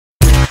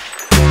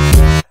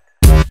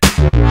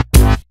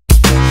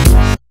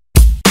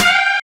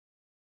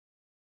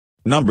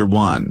Number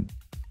 1.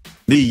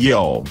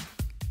 De.dre.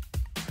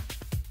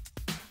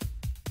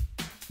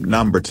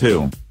 Number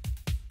 2.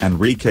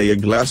 Enrique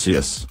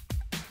Iglesias.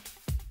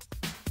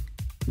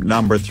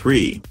 Number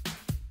 3.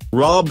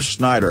 Rob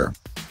Schneider.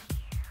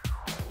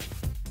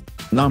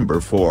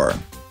 Number 4.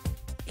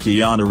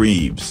 Keanu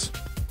Reeves.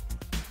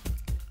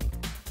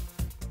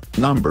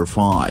 Number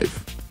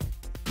 5.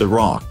 The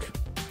Rock.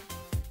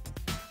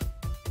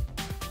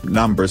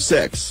 Number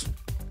 6.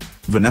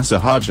 Vanessa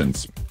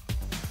Hudgens.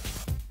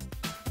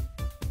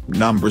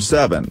 Number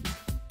 7.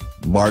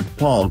 Mark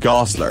Paul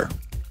Gosselaar.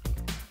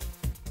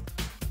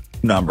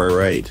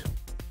 Number 8.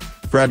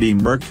 Freddie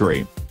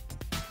Mercury.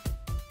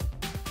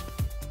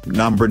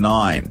 Number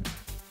 9.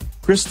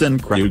 Kristen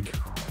Krug.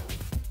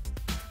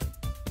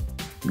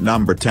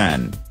 Number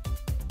 10.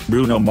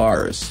 Bruno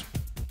Mars.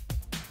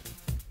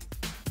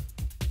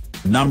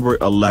 Number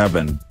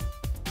 11.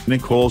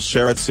 Nicole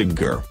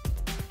Scherzinger.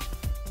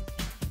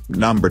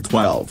 Number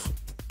 12.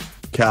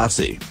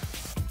 Cassie.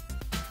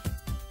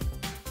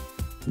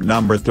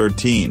 Number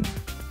 13.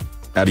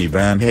 Eddie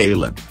Van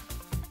Halen.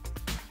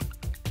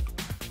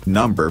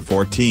 Number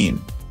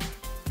 14.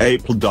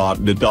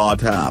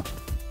 April.de.tap.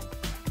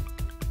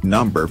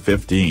 Number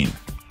 15.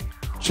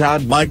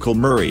 Chad Michael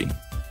Murray.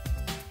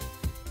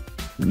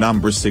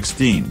 Number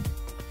 16.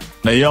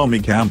 Naomi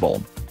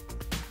Campbell.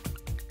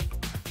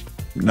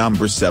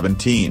 Number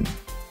 17.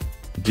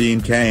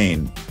 Dean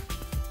Cain.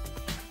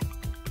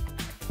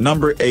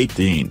 Number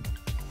 18.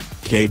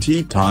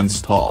 Katie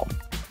Tunstall.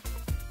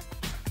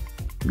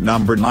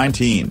 Number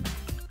 19.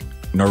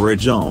 Norah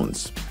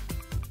Jones.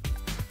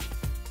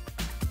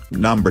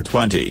 Number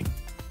 20.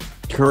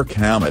 Kirk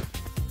Hammett.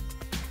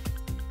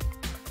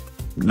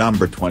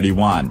 Number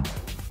 21.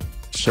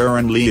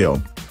 Sharon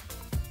Leo.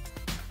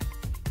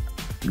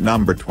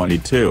 Number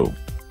 22.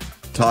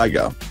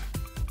 Tyga.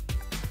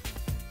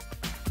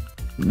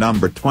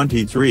 Number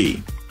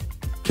 23.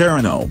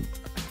 Karen O.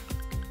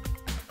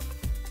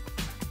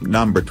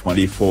 Number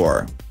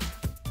 24.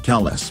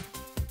 Kellis.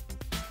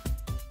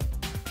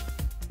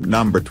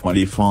 Number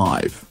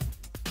 25.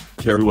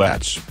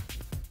 Kerouac.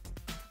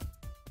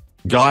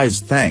 Guys,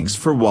 thanks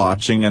for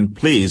watching and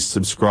please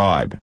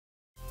subscribe.